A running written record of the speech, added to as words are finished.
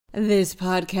This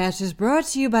podcast is brought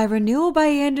to you by Renewal by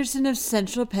Andersen of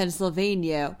Central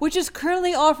Pennsylvania, which is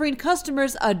currently offering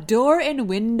customers a door and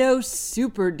window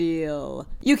super deal.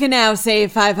 You can now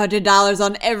save $500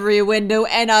 on every window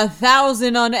and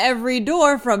 $1,000 on every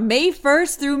door from May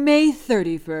 1st through May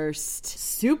 31st.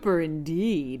 Super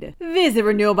indeed. Visit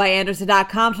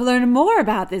renewalbyandersen.com to learn more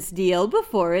about this deal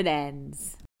before it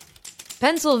ends.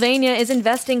 Pennsylvania is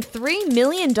investing $3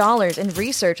 million in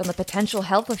research on the potential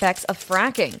health effects of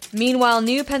fracking. Meanwhile,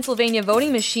 new Pennsylvania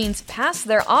voting machines passed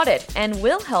their audit and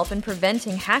will help in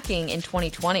preventing hacking in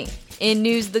 2020. In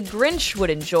news the Grinch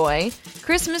would enjoy,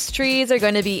 Christmas trees are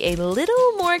going to be a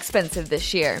little more expensive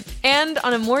this year. And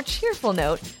on a more cheerful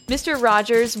note, Mr.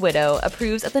 Rogers' widow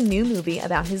approves of the new movie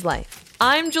about his life.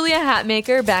 I'm Julia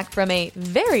Hatmaker, back from a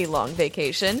very long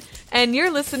vacation, and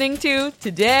you're listening to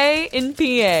Today in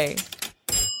PA.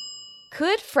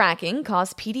 Could fracking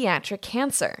cause pediatric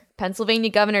cancer? Pennsylvania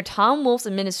Governor Tom Wolf's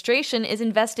administration is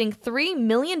investing $3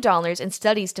 million in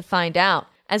studies to find out,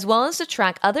 as well as to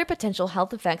track other potential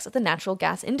health effects of the natural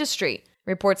gas industry,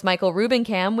 reports Michael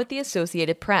Rubenkamp with the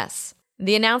Associated Press.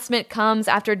 The announcement comes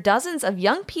after dozens of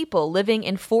young people living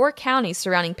in 4 counties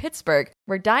surrounding Pittsburgh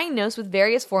were diagnosed with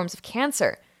various forms of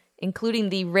cancer, including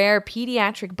the rare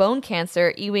pediatric bone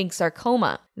cancer Ewing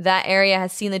sarcoma. That area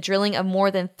has seen the drilling of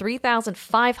more than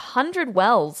 3,500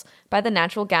 wells by the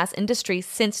natural gas industry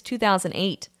since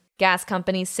 2008. Gas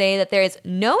companies say that there is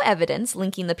no evidence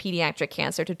linking the pediatric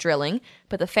cancer to drilling,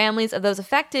 but the families of those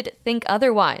affected think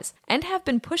otherwise and have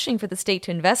been pushing for the state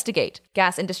to investigate.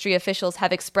 Gas industry officials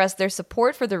have expressed their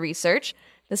support for the research.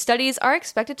 The studies are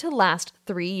expected to last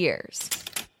 3 years.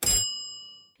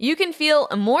 You can feel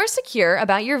more secure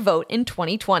about your vote in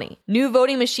 2020. New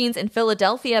voting machines in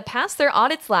Philadelphia passed their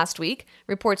audits last week,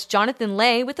 reports Jonathan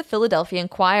Lay with the Philadelphia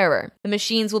Inquirer. The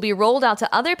machines will be rolled out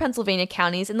to other Pennsylvania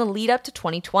counties in the lead up to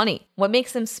 2020. What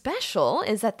makes them special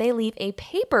is that they leave a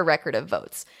paper record of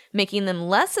votes, making them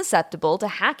less susceptible to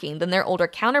hacking than their older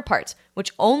counterparts,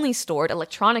 which only stored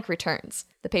electronic returns.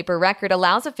 The paper record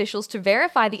allows officials to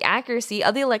verify the accuracy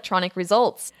of the electronic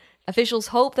results. Officials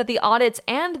hope that the audits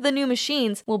and the new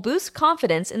machines will boost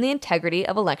confidence in the integrity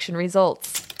of election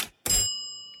results.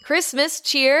 Christmas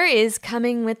cheer is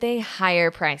coming with a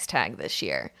higher price tag this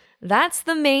year. That's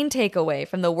the main takeaway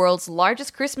from the world's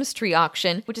largest Christmas tree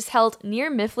auction, which is held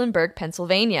near Mifflinburg,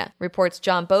 Pennsylvania, reports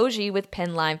John Bogie with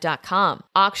PennLive.com.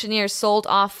 Auctioneers sold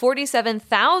off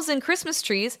 47,000 Christmas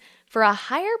trees for a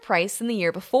higher price than the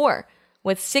year before,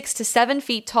 with 6 to 7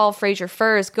 feet tall Fraser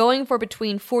firs going for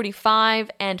between $45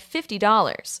 and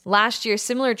 $50. Last year,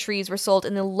 similar trees were sold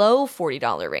in the low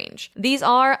 $40 range. These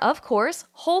are, of course,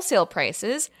 wholesale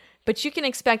prices, but you can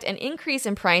expect an increase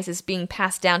in prices being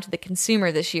passed down to the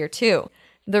consumer this year too.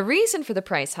 The reason for the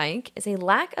price hike is a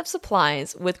lack of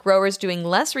supplies, with growers doing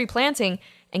less replanting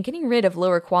and getting rid of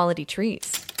lower quality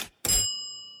trees.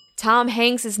 Tom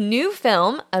Hanks' new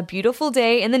film, A Beautiful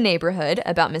Day in the Neighborhood,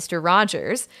 about Mr.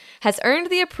 Rogers, has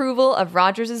earned the approval of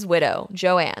Rogers' widow,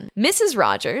 Joanne. Mrs.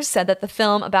 Rogers said that the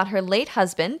film about her late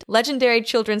husband, legendary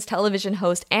children's television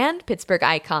host and Pittsburgh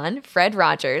icon, Fred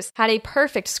Rogers, had a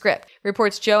perfect script,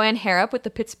 reports Joanne Harrop with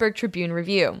the Pittsburgh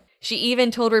Tribune-Review. She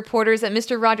even told reporters that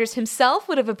Mr. Rogers himself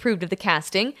would have approved of the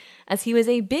casting, as he was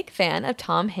a big fan of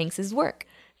Tom Hanks' work.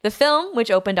 The film,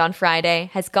 which opened on Friday,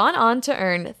 has gone on to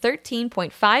earn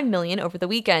 $13.5 million over the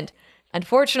weekend.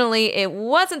 Unfortunately, it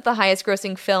wasn't the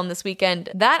highest-grossing film this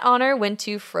weekend. That honor went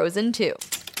to Frozen 2.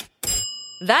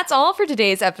 That's all for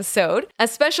today's episode. A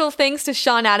special thanks to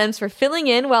Sean Adams for filling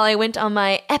in while I went on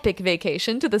my epic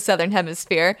vacation to the Southern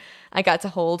Hemisphere. I got to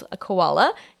hold a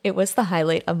koala. It was the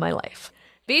highlight of my life.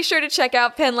 Be sure to check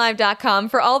out PennLive.com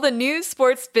for all the news,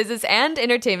 sports, business, and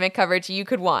entertainment coverage you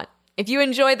could want. If you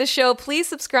enjoy the show, please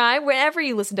subscribe wherever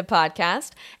you listen to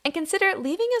podcasts and consider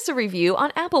leaving us a review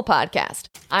on Apple Podcast.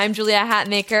 I'm Julia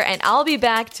Hatmaker, and I'll be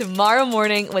back tomorrow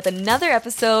morning with another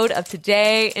episode of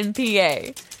Today in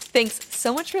PA. Thanks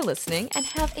so much for listening, and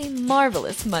have a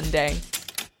marvelous Monday.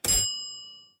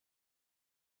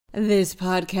 This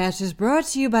podcast is brought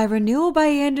to you by Renewal by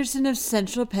Andersen of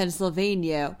Central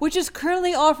Pennsylvania, which is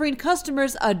currently offering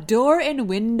customers a door and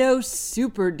window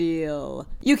super deal.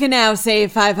 You can now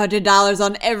save $500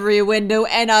 on every window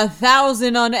and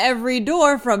 $1,000 on every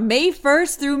door from May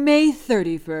 1st through May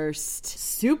 31st.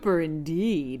 Super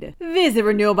indeed. Visit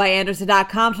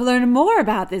renewalbyandersen.com to learn more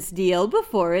about this deal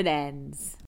before it ends.